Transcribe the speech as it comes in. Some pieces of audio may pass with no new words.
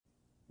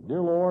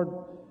Dear Lord,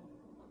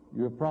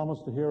 you have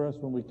promised to hear us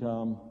when we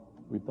come.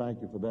 We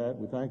thank you for that.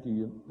 We thank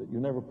you that you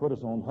never put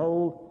us on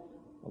hold.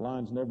 The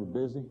line's never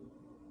busy.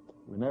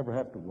 We never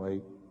have to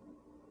wait.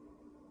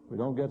 We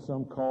don't get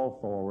some call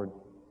forward.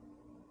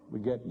 We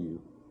get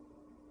you.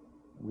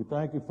 We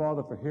thank you,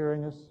 Father, for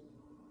hearing us,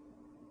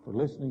 for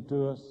listening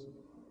to us.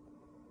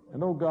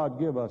 And, oh God,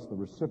 give us the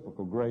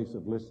reciprocal grace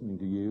of listening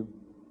to you.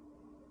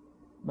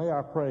 May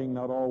our praying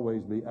not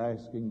always be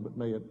asking, but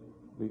may it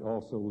be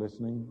also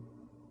listening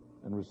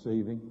and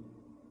receiving.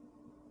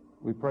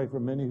 We pray for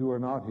many who are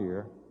not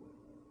here,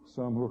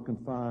 some who are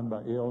confined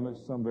by illness,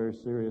 some very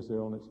serious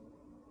illness,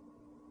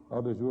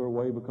 others who are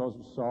away because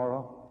of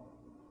sorrow,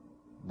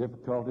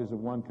 difficulties of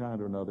one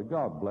kind or another.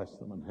 God bless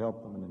them and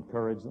help them and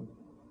encourage them.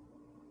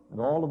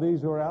 And all of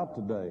these who are out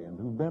today and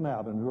who've been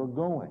out and who are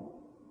going,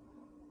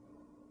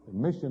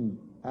 in mission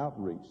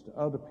outreach to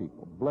other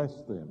people, bless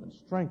them and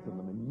strengthen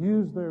them and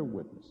use their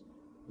witness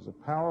as a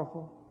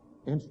powerful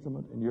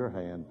instrument in your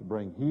hand to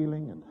bring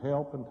healing and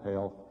help and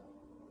health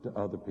to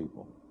other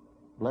people.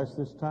 Bless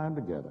this time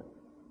together,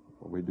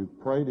 for we do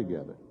pray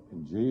together.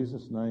 In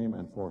Jesus' name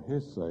and for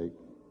his sake,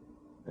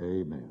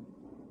 amen.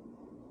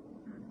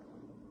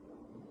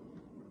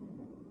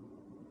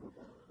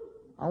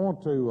 I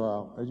want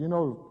to, as you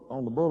know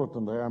on the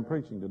bulletin there, I'm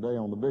preaching today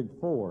on the Big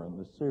Four in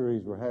the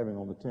series we're having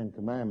on the Ten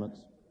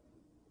Commandments.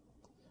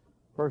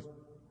 First,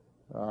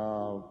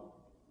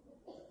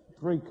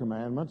 three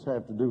commandments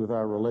have to do with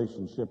our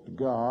relationship to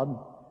God.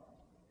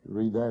 You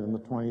read that in the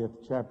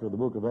 20th chapter of the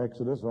book of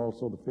Exodus,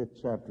 also the 5th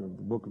chapter of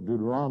the book of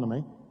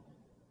Deuteronomy.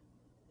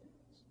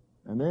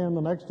 And then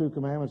the next two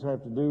commandments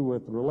have to do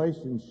with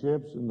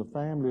relationships in the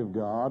family of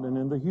God and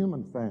in the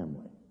human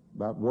family,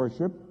 about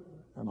worship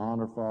and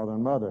honor father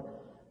and mother.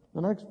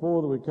 The next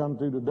four that we come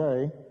to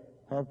today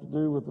have to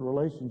do with the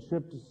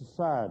relationship to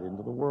society and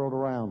to the world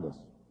around us.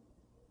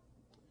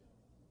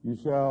 You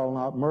shall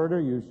not murder,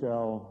 you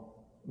shall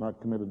not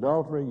commit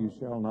adultery, you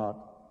shall not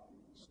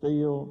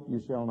steal,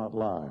 you shall not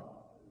lie.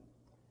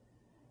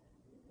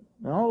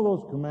 Now, all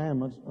of those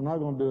commandments are not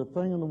going to do a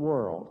thing in the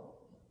world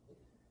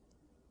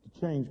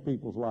to change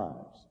people's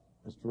lives.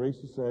 As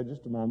Teresa said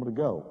just a moment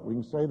ago, we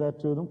can say that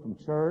to them from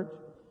church.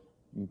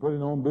 You can put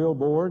it on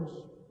billboards.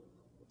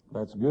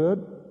 That's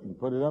good. You can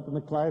put it up in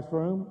the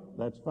classroom.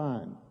 That's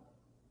fine.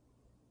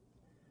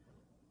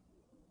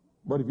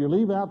 But if you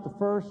leave out the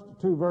first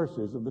two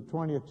verses of the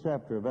 20th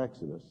chapter of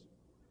Exodus,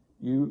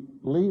 you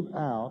leave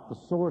out the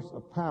source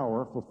of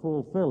power for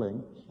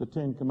fulfilling the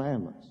Ten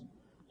Commandments.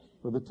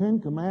 For the Ten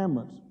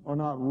Commandments are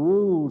not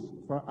rules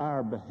for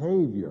our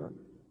behavior.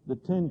 The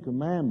Ten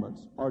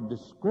Commandments are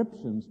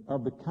descriptions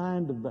of the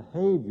kind of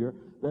behavior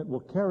that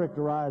will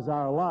characterize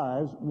our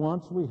lives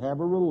once we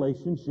have a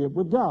relationship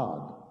with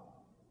God.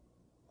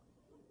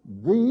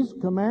 These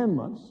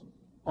commandments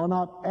are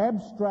not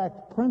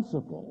abstract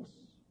principles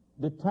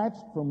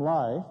detached from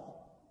life.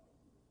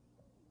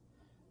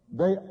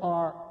 They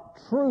are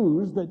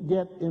truths that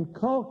get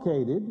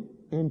inculcated,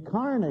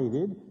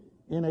 incarnated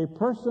in a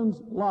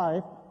person's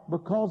life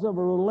because of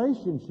a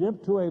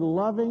relationship to a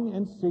loving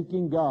and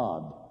seeking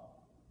God.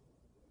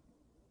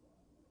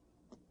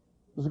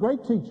 There's a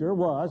great teacher,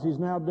 he's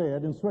now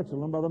dead, in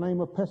Switzerland by the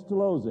name of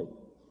Pestalozzi.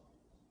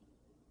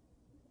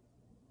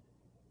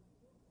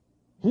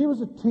 He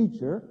was a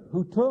teacher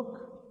who took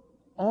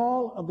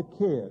all of the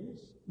kids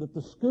that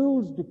the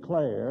schools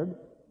declared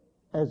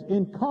as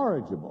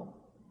incorrigible,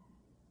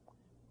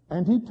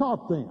 and he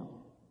taught them,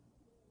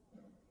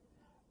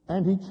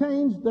 and he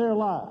changed their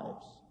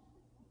lives.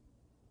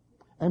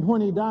 And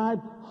when he died,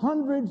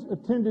 hundreds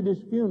attended his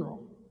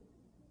funeral.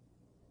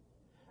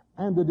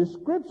 And the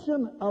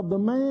description of the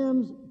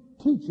man's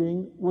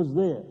teaching was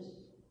this: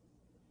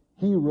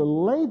 he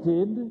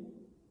related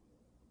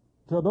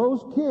to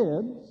those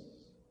kids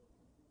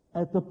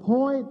at the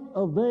point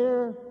of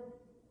their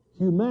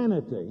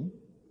humanity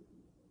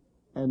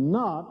and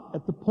not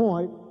at the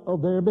point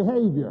of their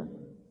behavior.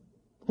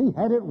 He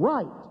had it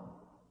right.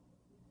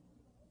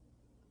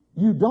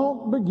 You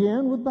don't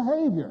begin with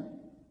behavior.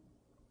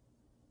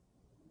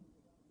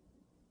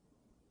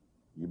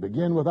 You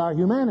begin with our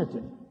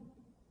humanity.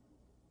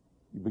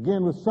 You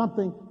begin with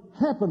something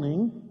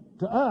happening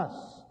to us.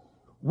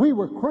 We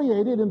were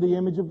created in the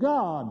image of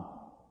God.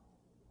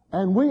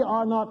 And we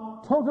are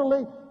not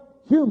totally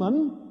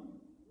human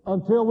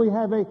until we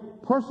have a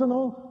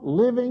personal,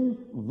 living,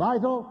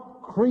 vital,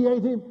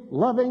 creative,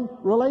 loving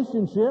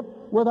relationship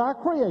with our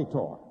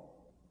Creator.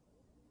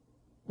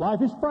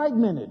 Life is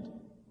fragmented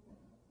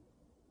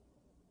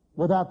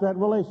without that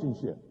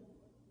relationship.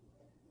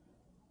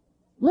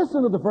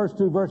 Listen to the first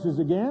two verses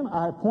again.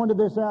 I have pointed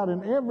this out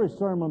in every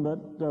sermon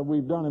that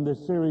we've done in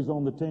this series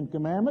on the Ten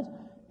Commandments.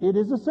 It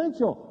is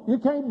essential. You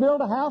can't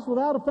build a house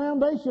without a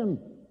foundation.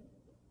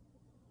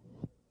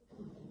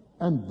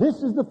 And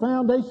this is the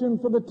foundation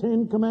for the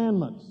Ten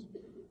Commandments.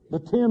 The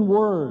 10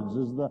 words,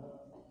 as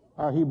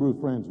our Hebrew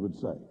friends would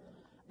say.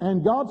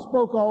 And God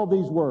spoke all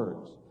these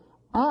words.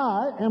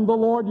 I am the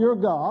Lord your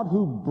God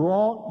who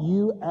brought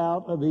you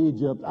out of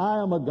Egypt.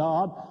 I am a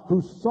God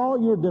who saw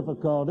your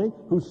difficulty,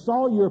 who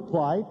saw your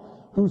plight,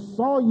 who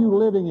saw you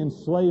living in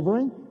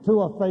slavery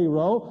to a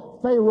Pharaoh.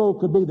 Pharaoh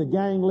could be the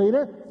gang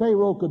leader.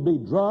 Pharaoh could be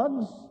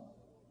drugs.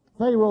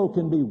 Pharaoh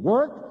can be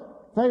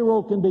work.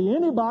 Pharaoh can be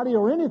anybody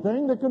or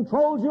anything that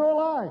controls your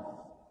life.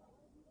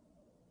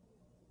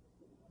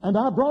 And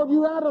I brought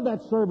you out of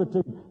that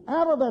servitude,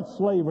 out of that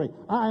slavery.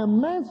 I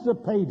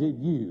emancipated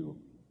you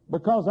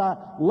because I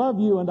love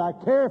you and I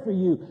care for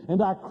you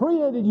and I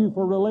created you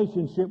for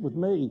relationship with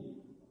me.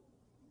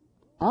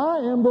 I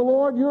am the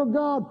Lord your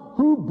God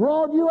who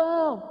brought you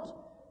out.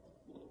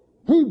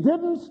 He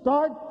didn't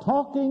start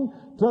talking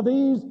to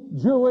these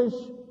Jewish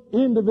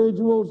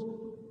individuals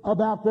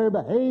about their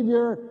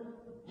behavior.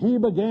 He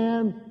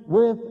began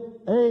with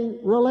a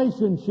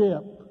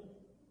relationship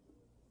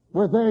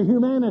with their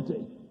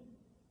humanity.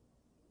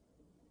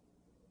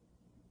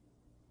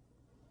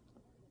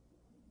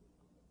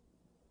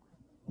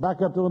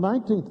 Back up to the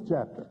 19th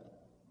chapter.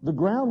 The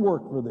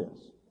groundwork for this.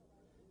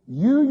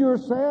 You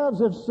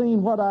yourselves have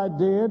seen what I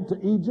did to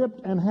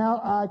Egypt and how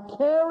I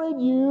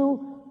carried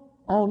you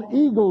on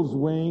eagle's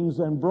wings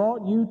and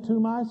brought you to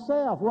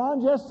myself.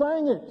 Ron just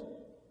sang it.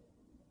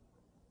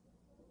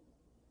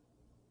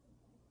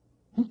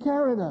 He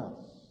carried us.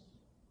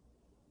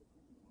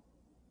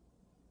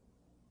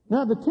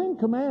 Now the Ten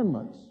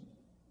Commandments,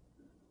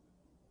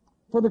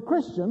 for the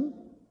Christian,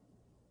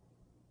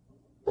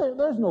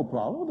 there's no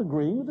problem with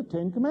agreeing with the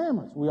Ten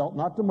Commandments. We ought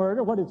not to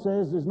murder. What it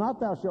says is not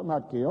thou shalt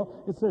not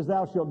kill. It says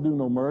thou shalt do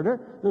no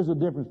murder. There's a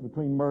difference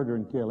between murder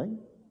and killing.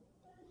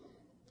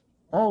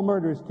 All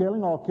murder is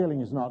killing. All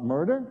killing is not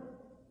murder.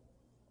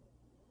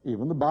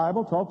 Even the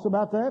Bible talks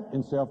about that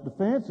in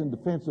self-defense, in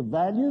defense of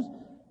values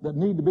that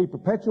need to be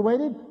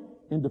perpetuated,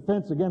 in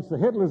defense against the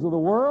Hitlers of the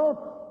world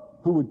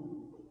who would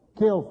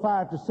kill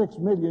 5 to 6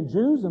 million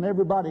Jews and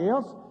everybody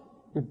else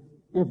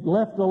if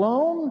left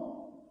alone.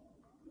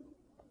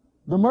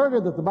 The murder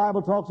that the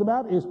Bible talks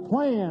about is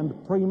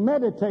planned,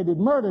 premeditated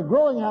murder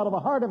growing out of a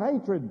heart of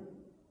hatred.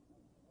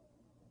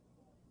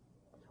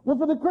 Well,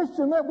 for the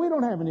Christian, we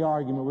don't have any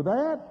argument with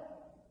that.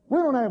 We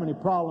don't have any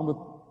problem with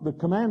the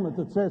commandment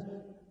that says,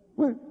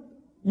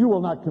 you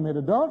will not commit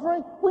adultery.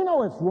 We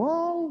know it's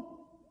wrong.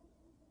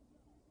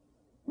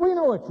 We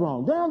know it's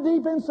wrong. Down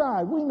deep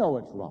inside, we know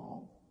it's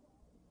wrong.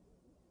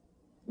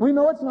 We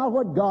know it's not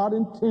what God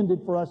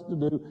intended for us to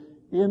do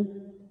in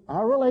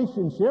our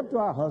relationship to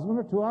our husband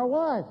or to our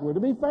wife. We're to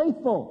be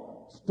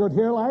faithful. Stood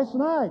here last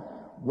night.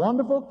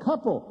 Wonderful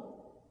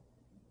couple.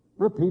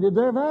 Repeated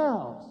their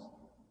vows.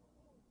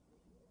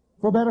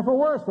 For better, for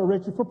worse, for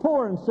richer, for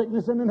poor, in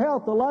sickness and in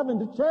health, to love and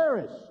to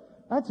cherish.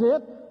 That's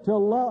it.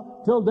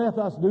 Till death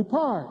us do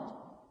part.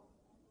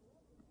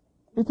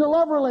 It's a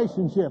love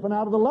relationship. And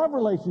out of the love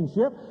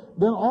relationship,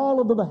 then all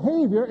of the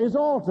behavior is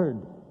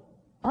altered.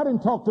 I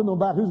didn't talk to them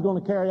about who's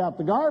going to carry out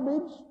the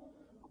garbage,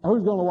 or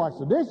who's going to wash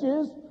the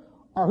dishes,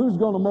 or who's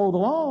going to mow the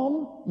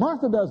lawn.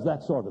 Martha does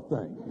that sort of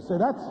thing. You say,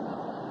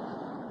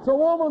 it's a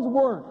woman's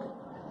work.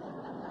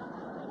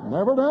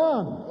 Never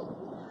done.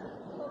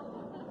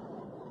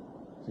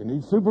 She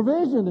needs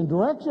supervision and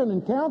direction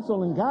and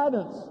counsel and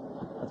guidance.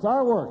 That's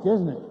our work,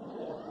 isn't it?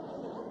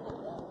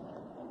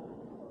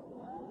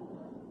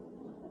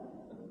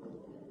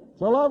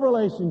 It's a love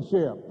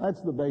relationship.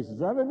 That's the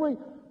basis of it. We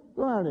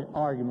don't have any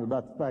argument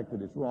about the fact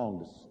that it's wrong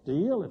to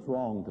steal, it's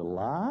wrong to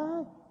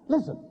lie.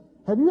 Listen.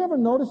 Have you ever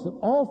noticed that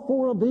all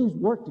four of these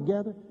work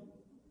together?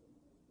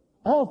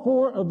 All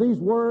four of these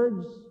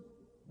words,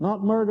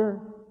 not murder,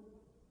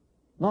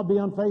 not be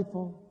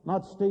unfaithful,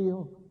 not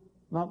steal,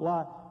 not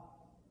lie.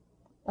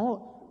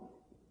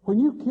 When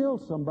you kill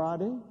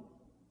somebody,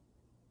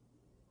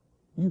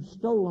 you've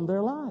stolen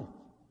their life.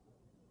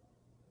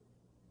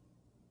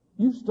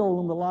 You've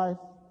stolen the life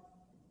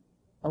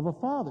of a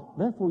father.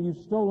 Therefore,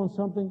 you've stolen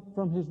something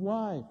from his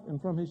wife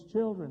and from his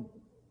children.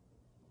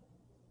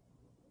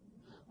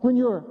 When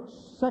you're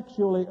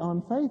sexually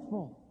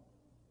unfaithful,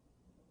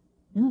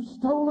 you've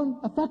stolen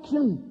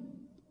affection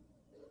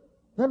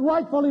that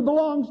rightfully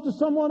belongs to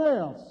someone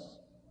else.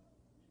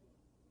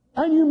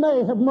 And you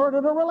may have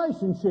murdered a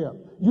relationship,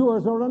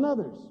 yours or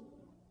another's.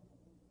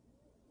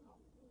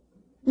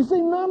 You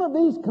see, none of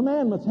these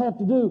commandments have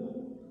to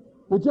do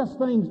with just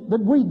things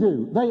that we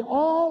do. They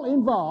all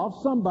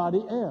involve somebody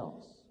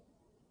else.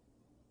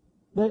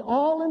 They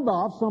all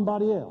involve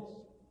somebody else.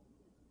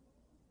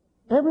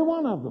 Every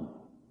one of them.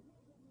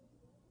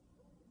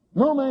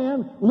 No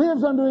man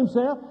lives unto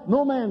himself,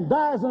 no man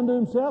dies unto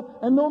himself,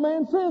 and no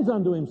man sins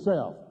unto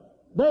himself.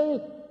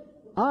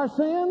 Our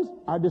sins,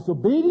 our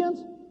disobedience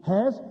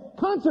has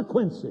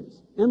consequences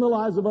in the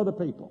lives of other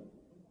people.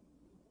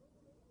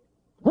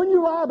 When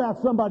you lie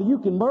about somebody, you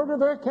can murder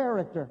their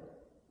character.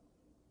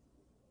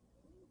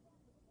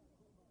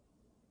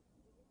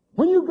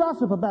 When you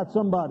gossip about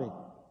somebody,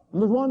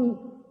 and there's one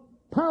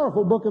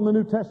powerful book in the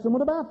New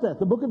Testament about that,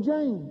 the book of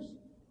James.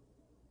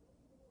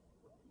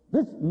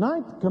 This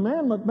 9th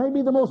commandment may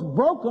be the most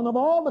broken of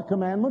all the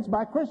commandments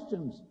by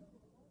Christians.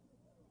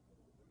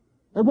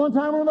 At one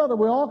time or another,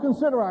 we all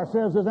consider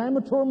ourselves as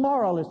amateur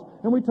moralists,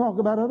 and we talk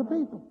about other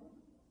people.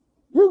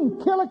 You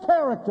can kill a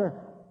character.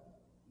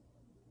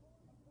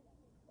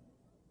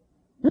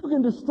 You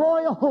can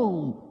destroy a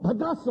home by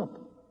gossip.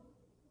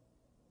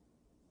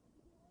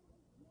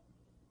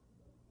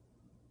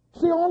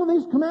 See, all of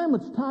these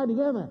commandments tie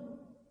together.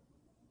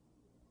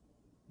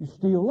 You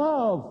steal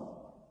love.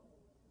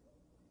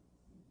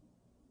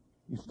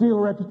 You steal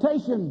a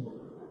reputation.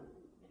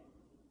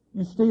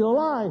 You steal a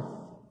life.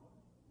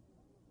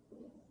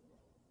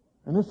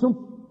 And there's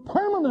some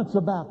permanence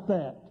about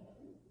that.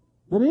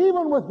 That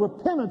even with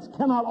repentance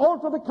cannot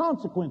alter the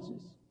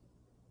consequences.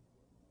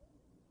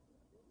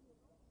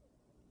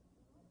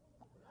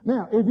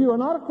 Now, if you are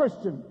not a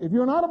Christian, if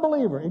you're not a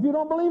believer, if you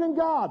don't believe in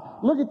God,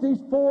 look at these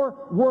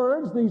 4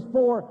 words, these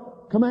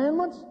 4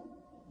 commandments,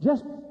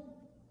 just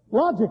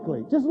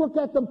logically. Just look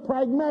at them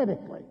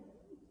pragmatically.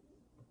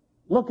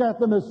 Look at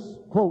them as,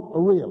 quote, a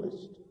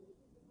realist.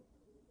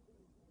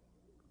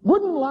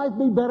 Wouldn't life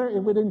be better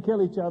if we didn't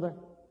kill each other?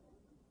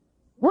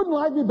 Wouldn't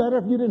life be better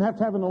if you didn't have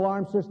to have an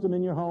alarm system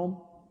in your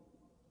home?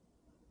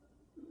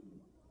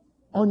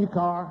 On your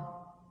car?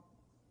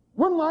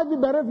 Wouldn't life be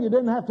better if you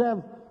didn't have to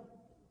have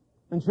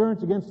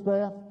insurance against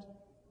theft?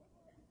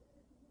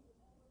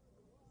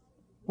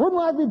 Wouldn't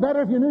life be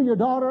better if you knew your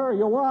daughter or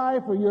your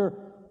wife or your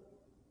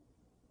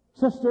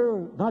sister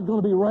are not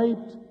going to be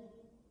raped?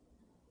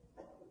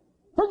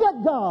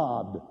 Forget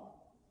God.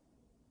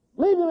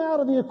 Leave him out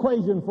of the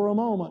equation for a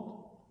moment.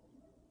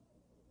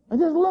 And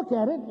just look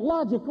at it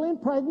logically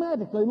and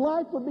pragmatically.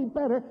 Life would be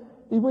better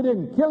if we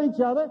didn't kill each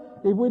other,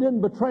 if we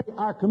didn't betray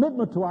our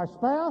commitment to our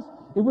spouse,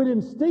 if we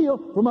didn't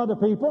steal from other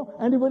people,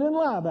 and if we didn't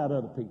lie about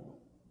other people.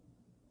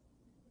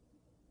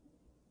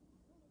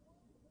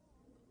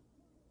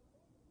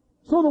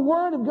 So the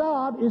Word of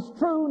God is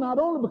true not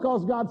only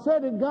because God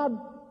said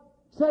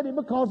it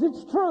because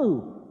it's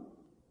true.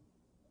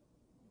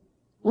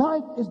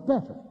 Life is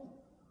better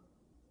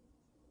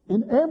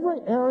in every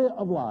area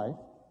of life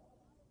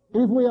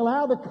if we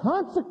allow the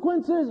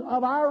consequences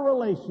of our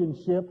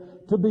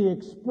relationship to be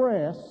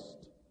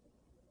expressed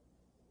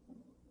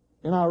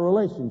in our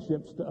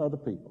relationships to other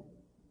people.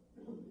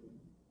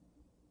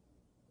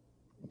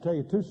 I'll tell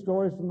you 2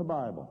 stories from the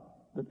Bible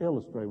that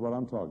illustrate what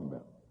I'm talking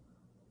about.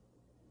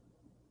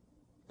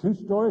 2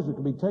 stories that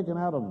could be taken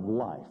out of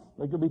life.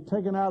 They could be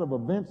taken out of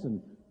events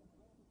in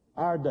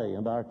our day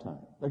and our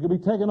time. They could be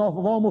taken off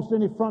of almost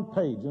any front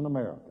page in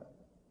America.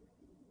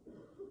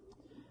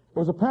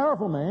 There was a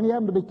powerful man. He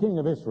happened to be king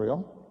of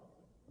Israel,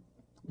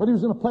 but he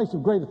was in a place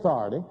of great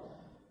authority.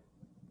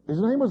 His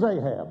name was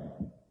Ahab.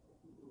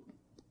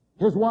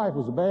 His wife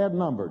was a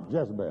bad-numbered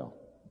Jezebel.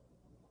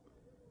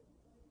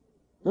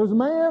 There was a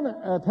man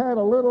that had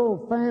a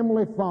little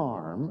family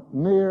farm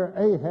near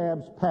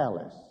Ahab's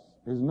palace.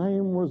 His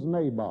name was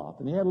Naboth,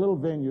 and he had a little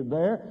vineyard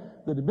there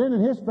that had been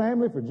in his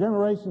family for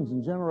generations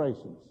and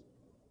generations.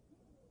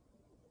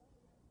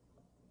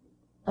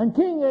 And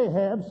King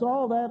Ahab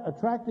saw that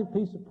attractive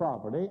piece of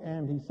property,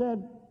 and he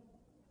said,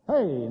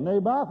 "Hey,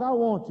 Naboth, I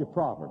want your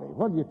property.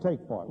 What do you take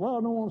for it?" "Well,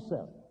 I don't want to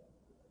sell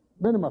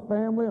it. Been in my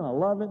family, and I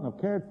love it, and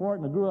I've cared for it,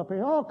 and I grew up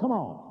here." "Oh, come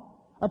on.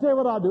 I'll tell you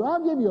what I'll do.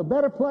 I'll give you a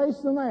better place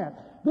than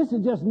that. This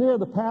is just near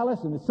the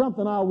palace, and it's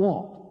something I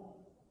want.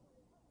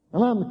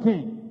 And I'm the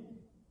king.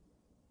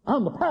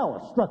 I'm the power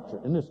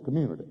structure in this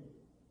community.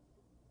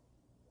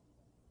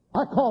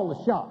 I call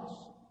the shots.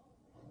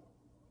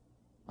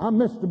 I'm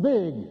Mr.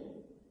 Big,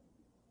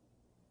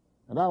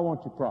 and I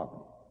want your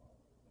property."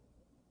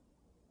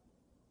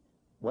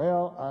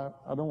 "Well,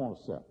 I don't want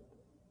to sell it."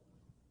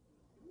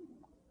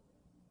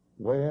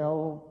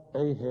 Well,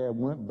 Ahab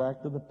went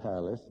back to the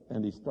palace,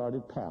 and he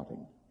started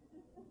pouting.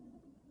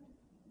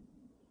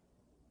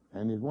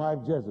 And his wife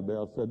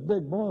Jezebel said,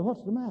 "Big boy,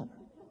 what's the matter?"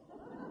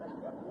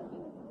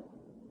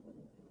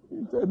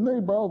 He said,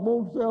 "Naboth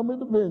won't sell me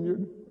the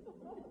vineyard."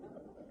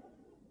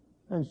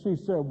 And she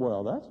said,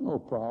 "Well, that's no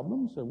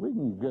problem." So we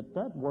can get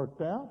that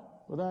worked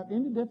out without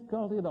any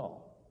difficulty at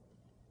all.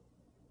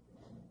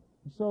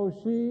 So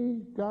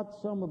she got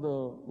some of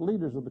the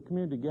leaders of the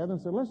community together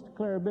and said, "Let's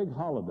declare a big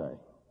holiday,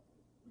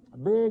 a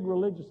big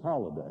religious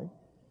holiday,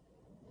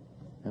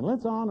 and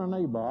let's honor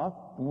Naboth."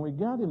 And when we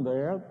got him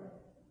there,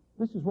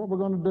 this is what we're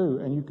going to do.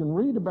 And you can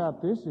read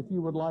about this if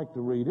you would like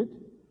to read it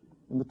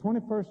in the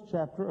 21st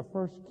chapter of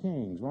 1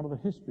 Kings, one of the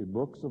history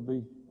books of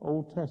the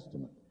Old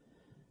Testament.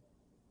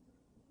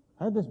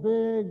 Had this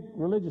big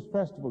religious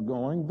festival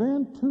going.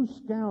 Then 2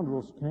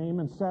 scoundrels came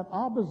and sat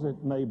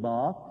opposite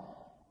Naboth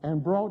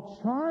and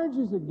brought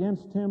charges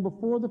against him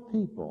before the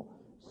people,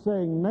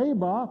 saying,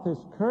 "Naboth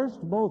has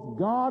cursed both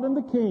God and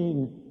the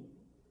king."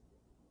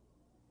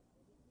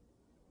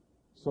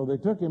 So they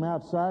took him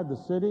outside the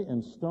city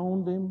and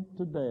stoned him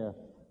to death.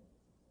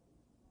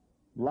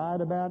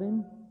 Lied about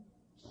him,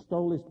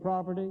 stole his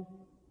property,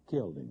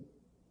 killed him.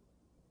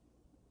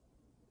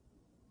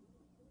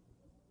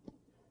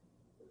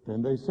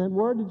 Then they sent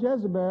word to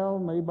Jezebel,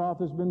 "Naboth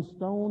has been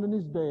stoned and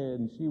is dead."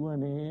 And she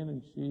went in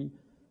and she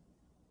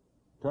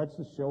touched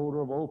the shoulder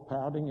of old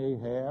pouting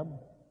Ahab.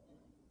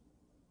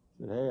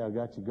 Said, "Hey, I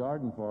got your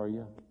garden for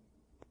you.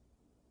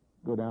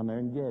 Go down there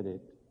and get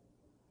it."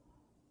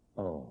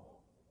 Oh,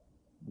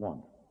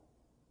 wonderful.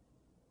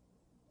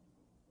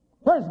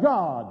 Where's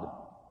God?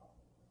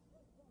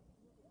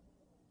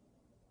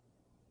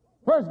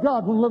 Where's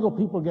God when little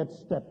people get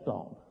stepped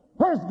on?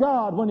 Where's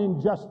God when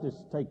injustice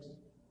takes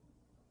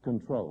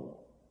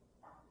control?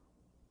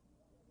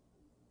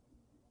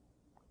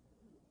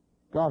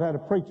 God had a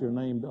preacher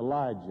named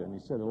Elijah, and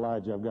he said,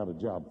 Elijah, I've got a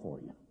job for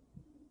you.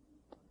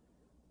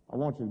 I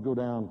want you to go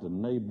down to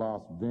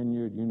Naboth's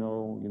vineyard. You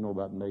know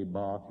about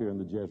Naboth here in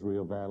the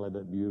Jezreel Valley,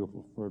 that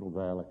beautiful, fertile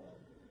valley.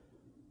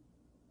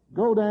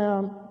 Go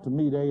down to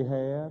meet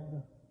Ahab,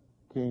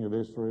 king of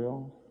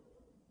Israel.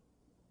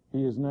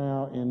 He is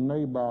now in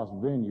Naboth's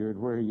vineyard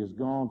where he has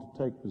gone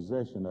to take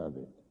possession of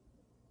it.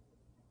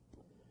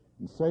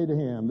 And say to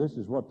him, this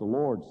is what the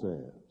Lord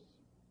says.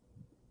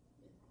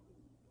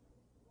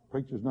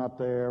 Preacher's not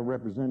there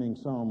representing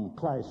some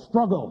class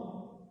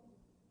struggle.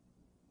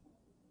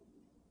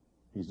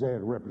 He's there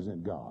to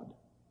represent God,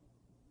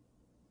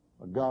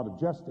 a God of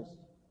justice.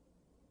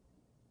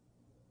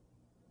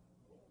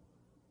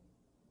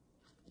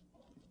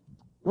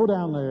 Go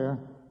down there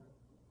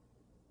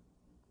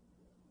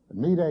and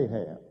meet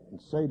Ahab and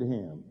say to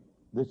him,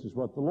 this is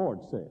what the Lord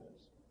says.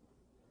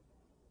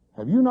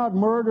 Have you not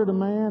murdered a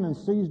man and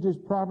seized his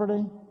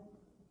property?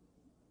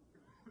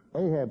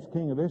 Ahab's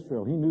king of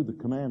Israel, he knew the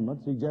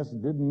commandments. He just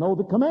didn't know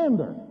the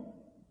commander.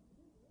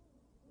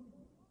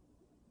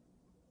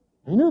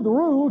 He knew the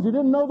rules. He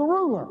didn't know the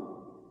ruler.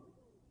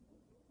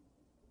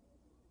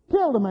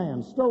 Killed a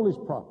man, stole his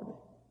property.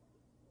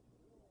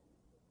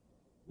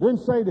 Then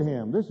say to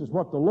him, this is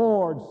what the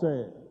Lord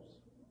says.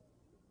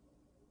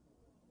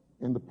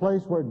 In the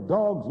place where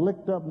dogs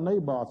licked up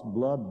Naboth's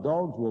blood,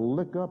 dogs will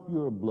lick up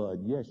your blood.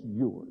 Yes,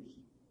 yours.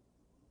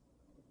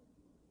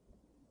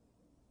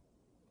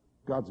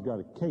 God's got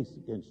a case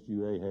against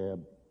you,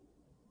 Ahab.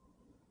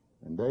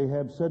 And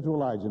Ahab said to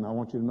Elijah, and I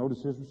want you to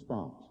notice his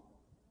response.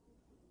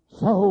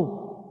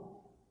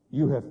 So,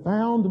 you have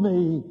found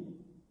me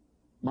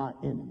my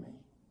enemy.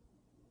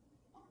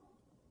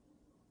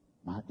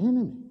 My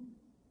enemy.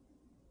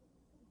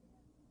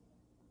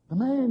 The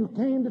man who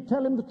came to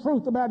tell him the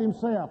truth about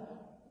himself.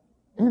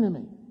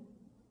 Enemy.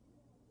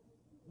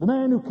 The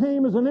man who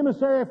came as an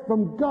emissary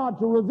from God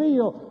to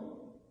reveal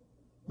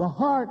the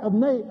heart of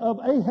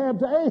Ahab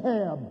to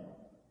Ahab.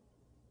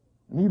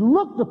 And he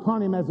looked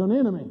upon him as an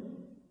enemy.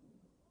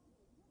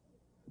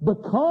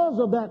 Because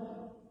of that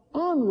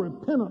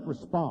unrepentant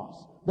response,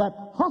 that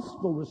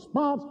hostile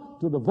response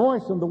to the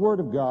voice and the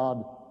word of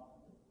God,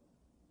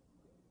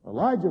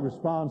 Elijah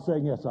responds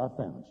saying, yes, I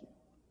found you.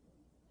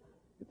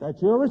 If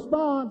that's your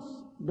response,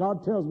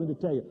 God tells me to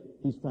tell you,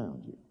 he's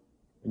found you.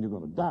 And you're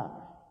going to die.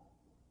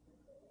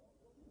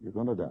 You're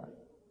going to die.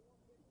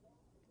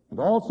 And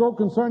also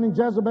concerning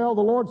Jezebel,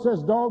 the Lord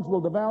says dogs will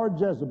devour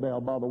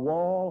Jezebel by the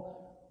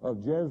wall of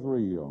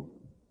Jezreel.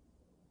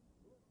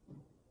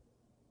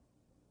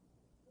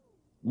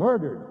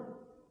 Murdered,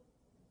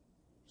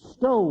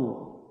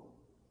 stole,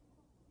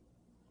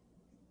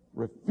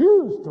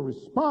 refused to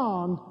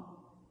respond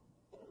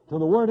to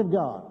the Word of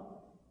God.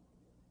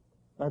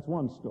 That's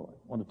one story.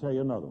 I want to tell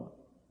you another one.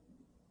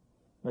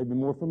 Maybe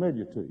more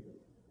familiar to you.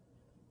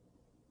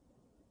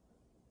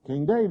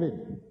 King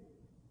David.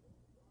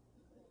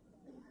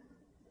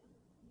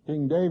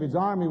 King David's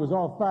army was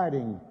all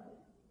fighting.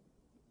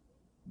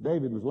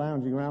 David was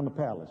lounging around the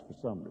palace for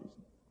some reason.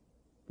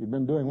 If he'd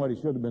been doing what he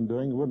should have been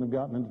doing, he wouldn't have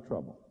gotten into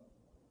trouble.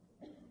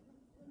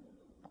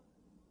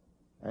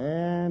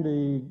 And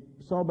he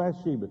saw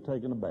Bathsheba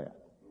taking a bath.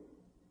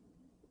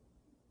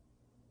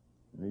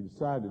 And he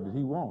decided that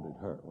he wanted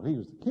her. Well, he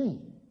was the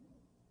king.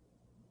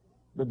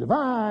 The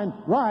divine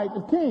right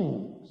of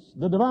kings.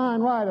 The divine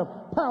right of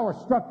power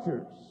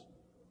structures.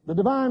 The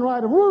divine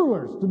right of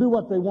rulers to do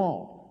what they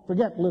want.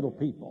 Forget little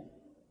people.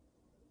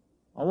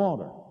 I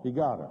want her. He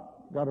got her.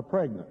 Got her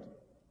pregnant.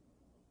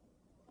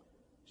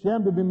 She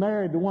happened to be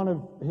married to one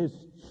of his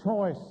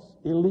choice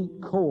elite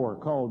corps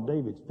called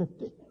David's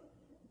 50.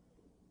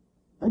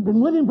 They'd been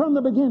with him from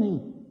the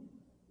beginning.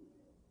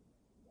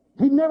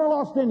 He'd never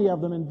lost any of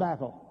them in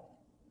battle.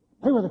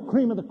 They were the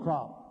cream of the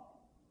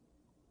crop.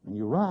 And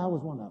Uriah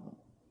was one of them.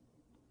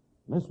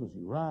 This was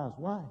Uriah's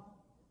wife.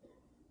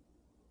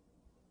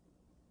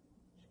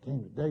 She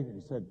came to David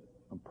and said,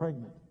 I'm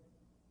pregnant.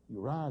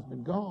 Uriah's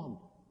been gone.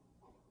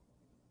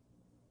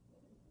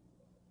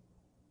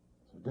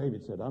 So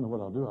David said, I know what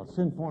I'll do. I'll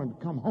send for him to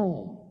come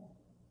home.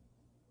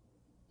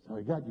 So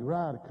he got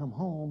Uriah to come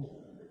home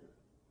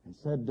and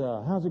said,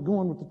 how's it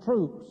going with the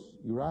troops,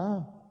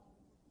 Uriah?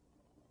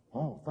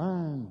 Oh,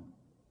 fine,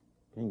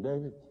 King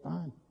David,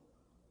 fine.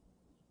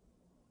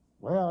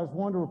 Well, I just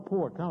wanted to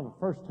report, kind of a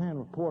first-hand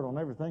report on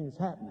everything that's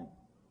happening.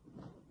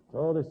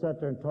 So they sat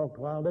there and talked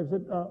a while. They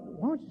said,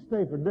 why don't you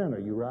stay for dinner,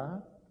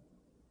 Uriah?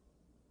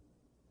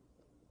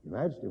 Your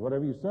Majesty,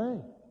 whatever you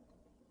say.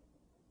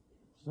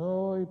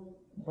 So he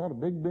bought a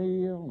big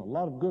meal and a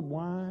lot of good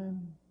wine.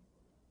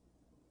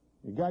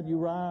 He got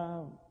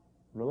Uriah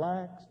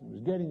relaxed. It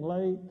was getting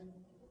late.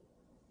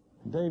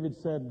 And David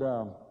said,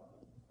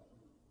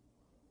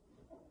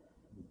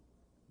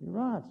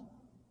 Uriah,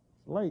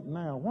 it's late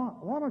now.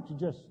 Why don't you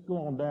just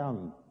go on down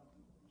and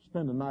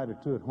spend a night or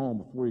two at home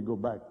before you go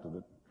back to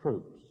the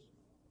troops?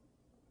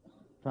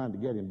 Trying to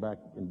get him back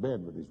in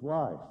bed with his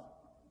wife.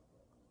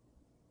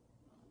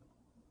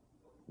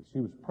 She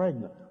was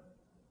pregnant.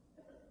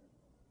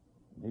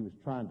 And he was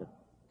trying to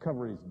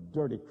cover his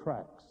dirty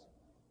tracks.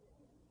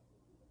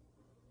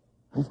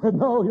 He said,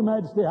 "No, Your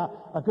Majesty,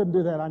 I couldn't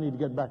do that. I need to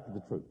get back to the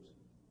troops."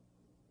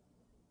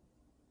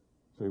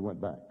 So he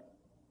went back.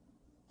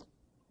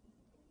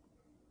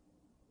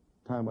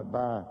 Time went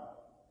by, a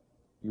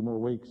few more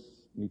weeks,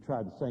 and he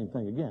tried the same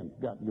thing again.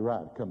 Got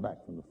Uriah to come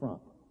back from the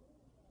front.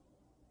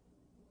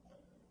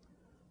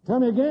 "Tell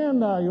me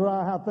again,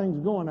 Uriah, how things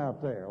are going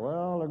out there."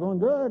 "Well, they're going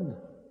good.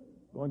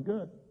 Going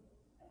good."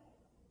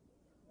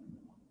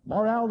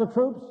 "Morale of the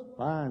troops?"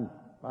 "Fine,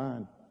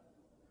 fine."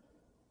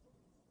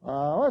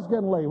 "Let's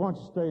get late. Why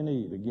don't you stay and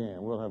eat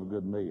again? We'll have a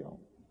good meal."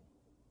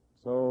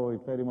 So he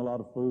fed him a lot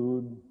of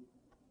food,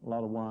 a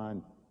lot of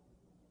wine.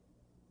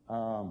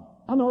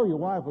 "I know your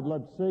wife would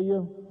love to see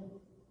you.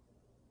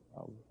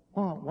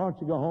 Why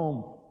don't you go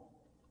home?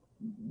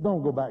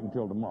 Don't go back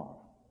until tomorrow."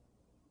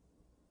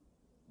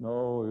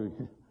 "No,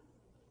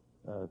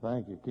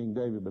 thank you, King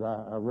David, but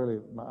I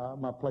really,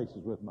 my place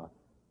is with my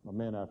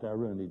men out there. I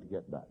really need to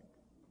get back."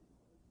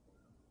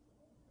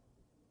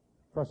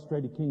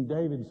 Frustrated King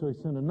David, so he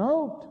sent a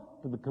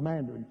note to the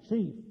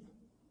commander-in-chief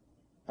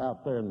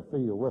out there in the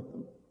field with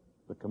them.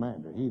 The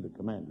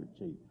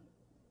commander-in-chief.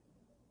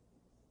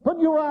 "Put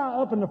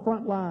Uriah up in the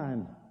front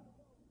line.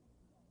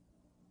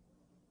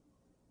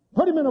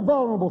 Put him in a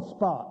vulnerable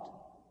spot."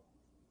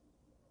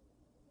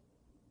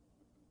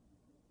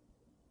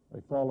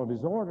 They followed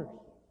his orders.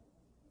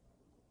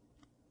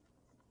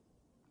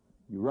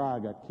 Uriah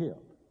got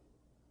killed.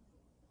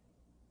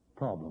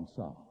 Problem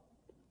solved.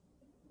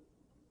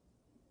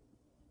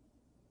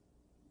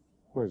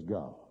 Where's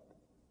God?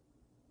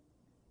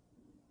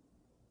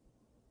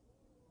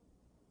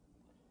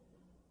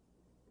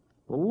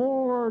 The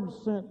Lord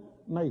sent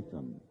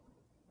Nathan,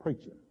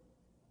 preacher,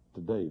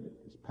 to David,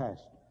 his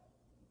pastor,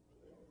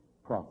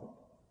 prophet.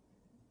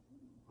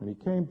 When he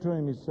came to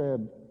him, he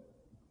said,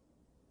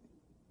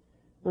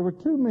 "There were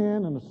two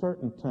men in a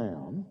certain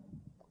town,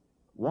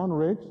 one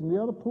rich and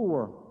the other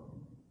poor.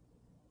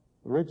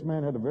 The rich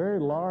man had a very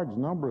large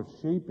number of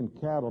sheep and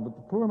cattle, but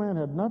the poor man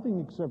had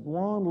nothing except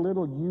one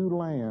little ewe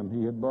lamb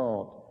he had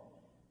bought.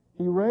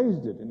 He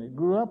raised it, and it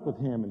grew up with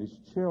him and his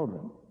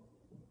children.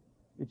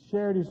 It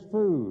shared his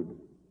food,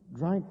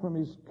 drank from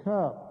his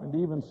cup, and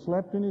even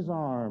slept in his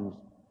arms.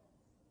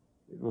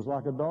 It was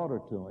like a daughter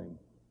to him.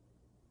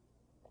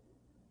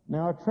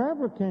 Now a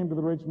traveler came to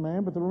the rich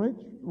man, but the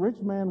rich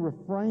man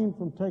refrained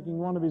from taking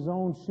one of his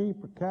own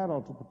sheep or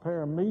cattle to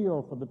prepare a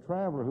meal for the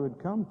traveler who had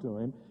come to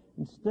him.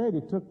 Instead,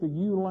 he took the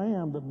ewe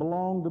lamb that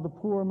belonged to the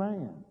poor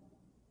man,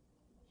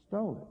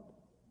 stole it,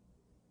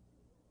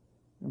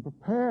 and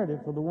prepared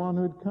it for the one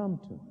who had come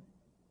to him."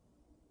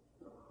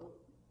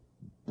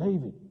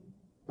 David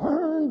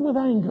burned with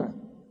anger.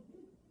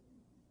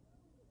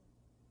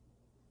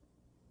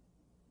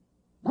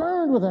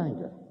 Burned with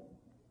anger.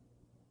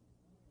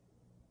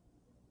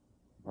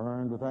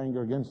 Burned with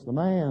anger against the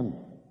man,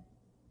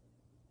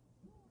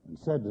 and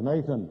said to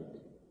Nathan,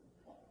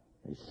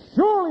 "As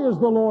surely as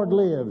the Lord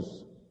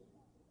lives,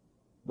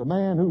 the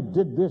man who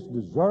did this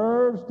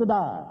deserves to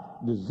die.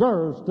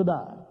 Deserves to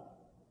die.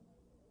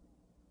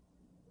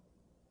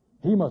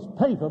 He must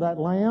pay for that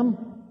lamb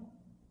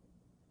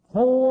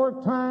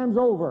 4 times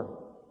over,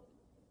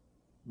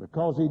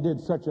 because he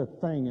did such a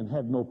thing and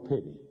had no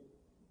pity."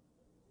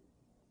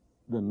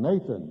 Then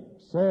Nathan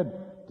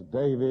said to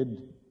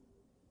David,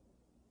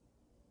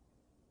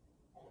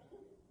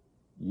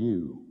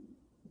 "You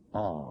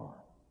are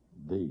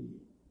the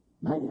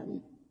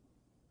man."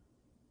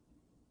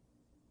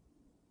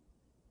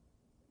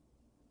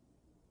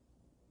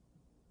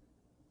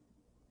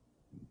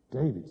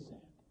 David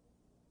said,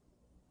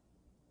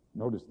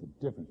 notice the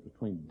difference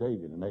between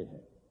David and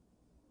Ahab.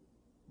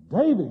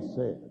 David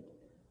said,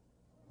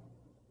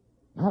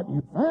 not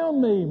 "You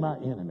found me, my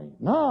enemy,"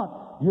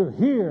 not "You're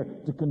here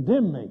to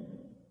condemn me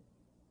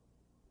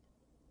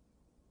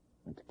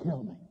and to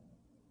kill me."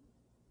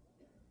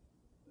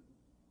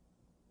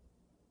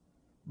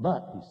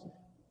 But, he said,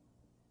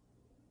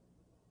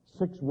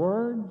 6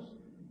 words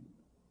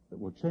that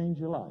will change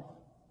your life.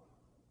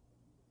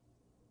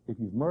 If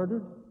you've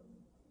murdered,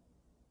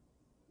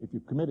 if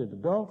you've committed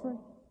adultery,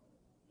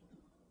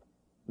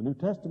 the New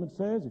Testament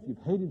says if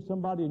you've hated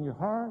somebody in your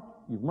heart,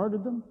 you've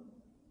murdered them.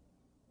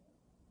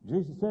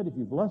 Jesus said if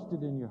you've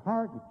lusted in your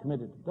heart, you've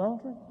committed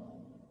adultery.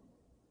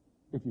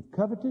 If you've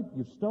coveted,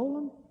 you've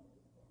stolen.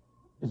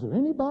 Is there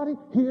anybody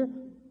here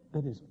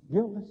that is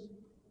guiltless?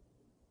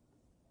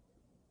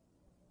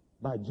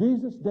 By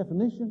Jesus'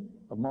 definition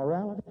of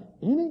morality,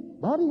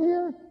 anybody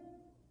here?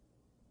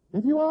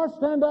 If you are,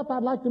 stand up.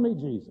 I'd like to meet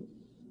Jesus.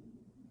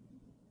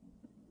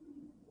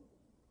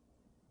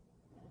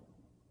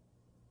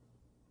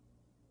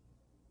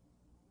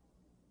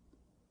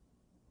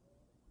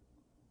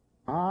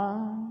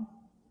 I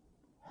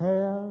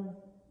have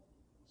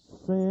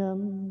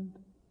sinned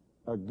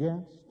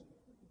against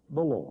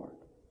the Lord.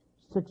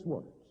 6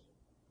 words.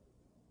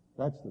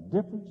 That's the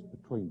difference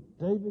between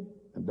David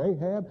and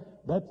Ahab.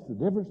 That's the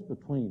difference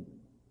between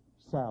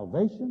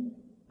salvation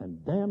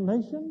and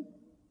damnation.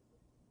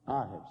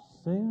 I have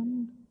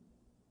sinned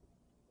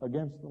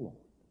against the Lord.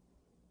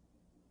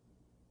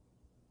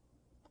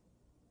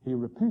 He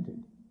repented.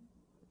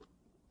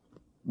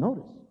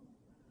 Notice,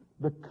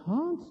 the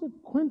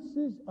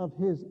consequences of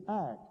his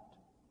act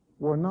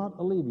were not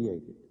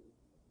alleviated,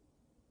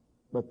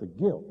 but the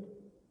guilt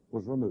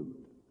was removed.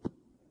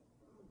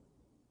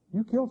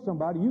 You killed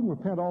somebody, you can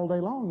repent all day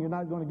long, you're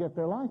not going to get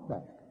their life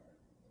back.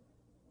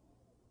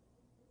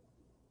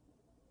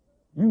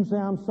 You can say,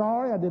 I'm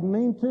sorry, I didn't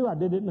mean to, I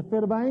did it in a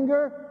fit of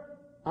anger,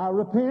 I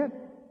repent.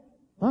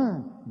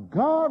 Fine.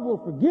 God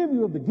will forgive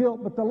you of the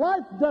guilt, but the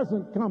life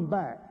doesn't come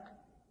back.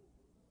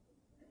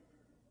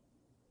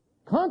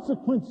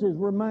 Consequences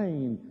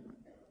remain.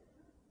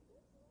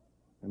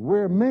 And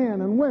we're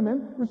men and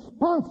women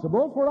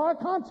responsible for our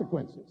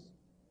consequences,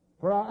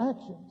 for our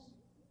actions.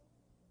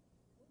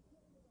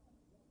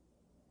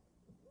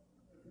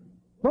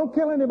 Don't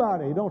kill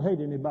anybody. Don't hate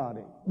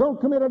anybody. Don't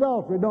commit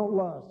adultery. Don't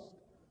lust.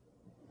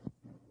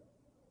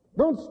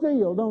 Don't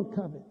steal. Don't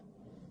covet.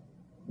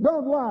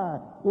 Don't lie.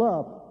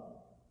 Love.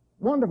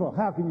 Wonderful.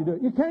 How can you do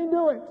it? You can't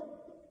do it.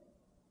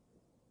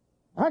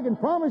 I can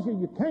promise you,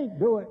 you can't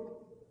do it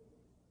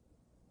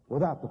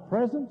without the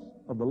presence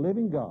of the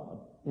living God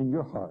in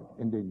your heart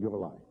and in your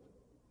life.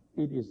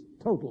 It is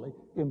totally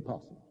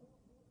impossible.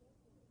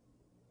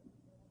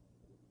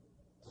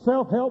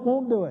 Self-help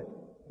won't do it.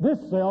 This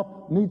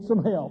self needs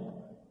some help.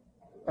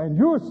 And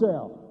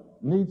yourself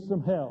needs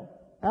some help.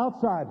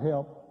 Outside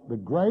help, the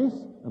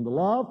grace and the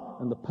love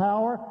and the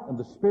power and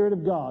the Spirit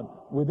of God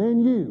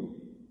within you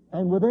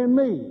and within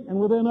me and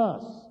within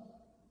us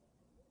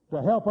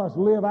to help us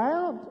live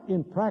out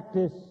in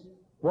practice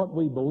what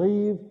we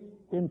believe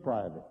in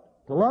private.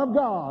 To love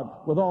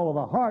God with all of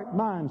our heart,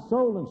 mind,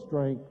 soul, and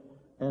strength,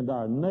 and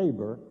our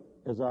neighbor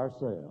as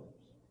ourselves.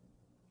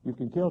 You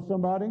can kill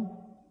somebody.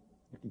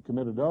 You can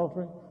commit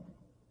adultery.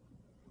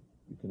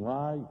 You can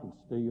lie. You can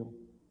steal.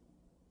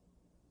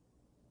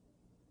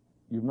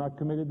 You've not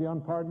committed the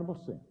unpardonable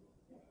sin.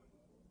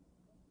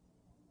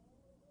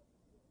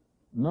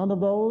 None of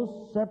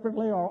those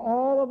separately or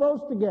all of those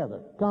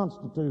together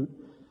constitute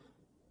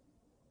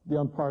the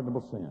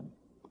unpardonable sin.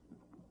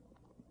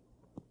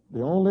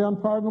 The only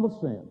unpardonable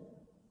sin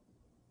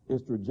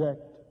is to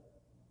reject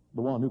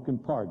the one who can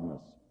pardon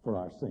us for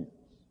our sins.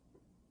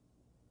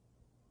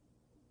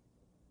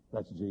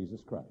 That's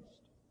Jesus Christ.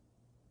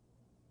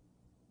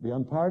 The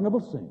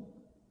unpardonable sin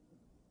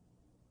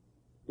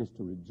is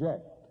to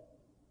reject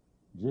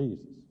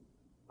Jesus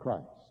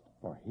Christ,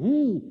 for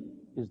he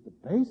is the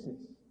basis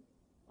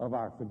of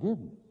our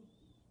forgiveness.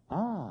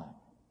 I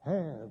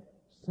have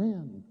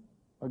sinned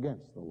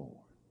against the Lord.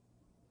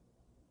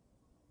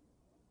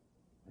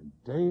 And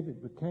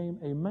David became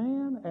a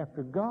man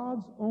after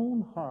God's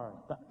own heart,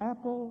 the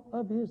apple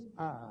of his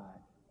eye,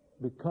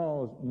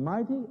 because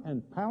mighty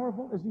and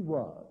powerful as he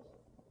was,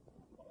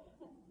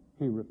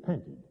 he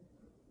repented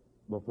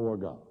before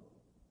God.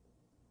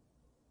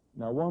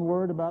 Now, one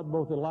word about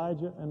both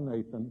Elijah and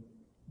Nathan.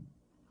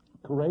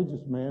 Courageous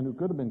men who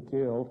could have been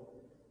killed,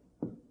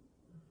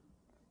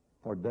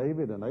 for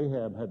David and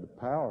Ahab had the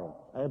power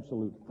of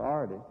absolute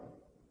authority.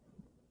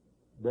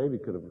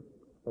 David could have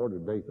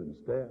ordered Nathan's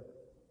death,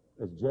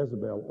 as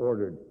Jezebel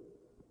ordered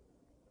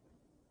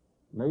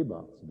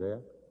Naboth's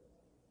death.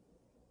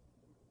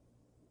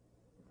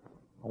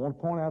 I want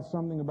to point out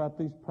something about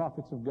these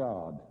prophets of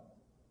God.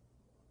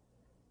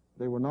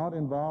 They were not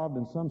involved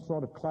in some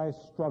sort of class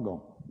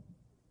struggle.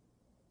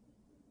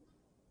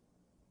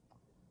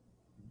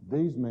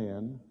 These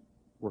men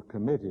were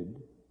committed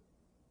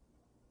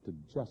to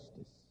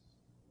justice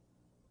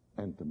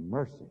and to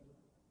mercy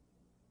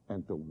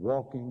and to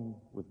walking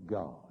with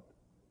God.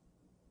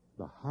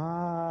 The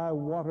high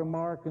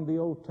watermark in the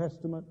Old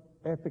Testament,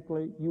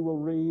 ethically, you will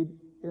read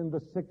in the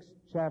 6th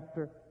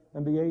chapter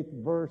and the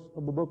 8th verse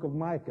of the book of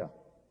Micah,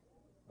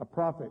 a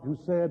prophet who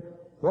said,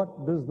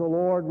 "What does the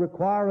Lord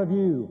require of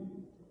you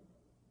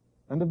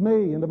and of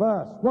me and of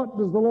us? What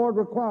does the Lord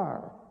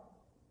require?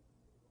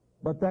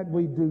 But that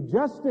we do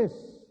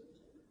justice,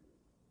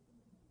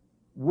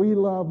 we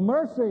love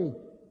mercy,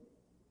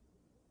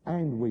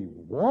 and we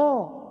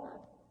walk."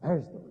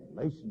 There's the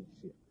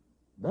relationship.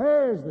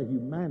 There's the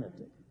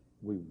humanity.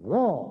 We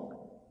walk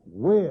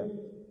with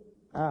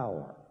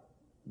our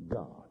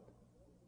God.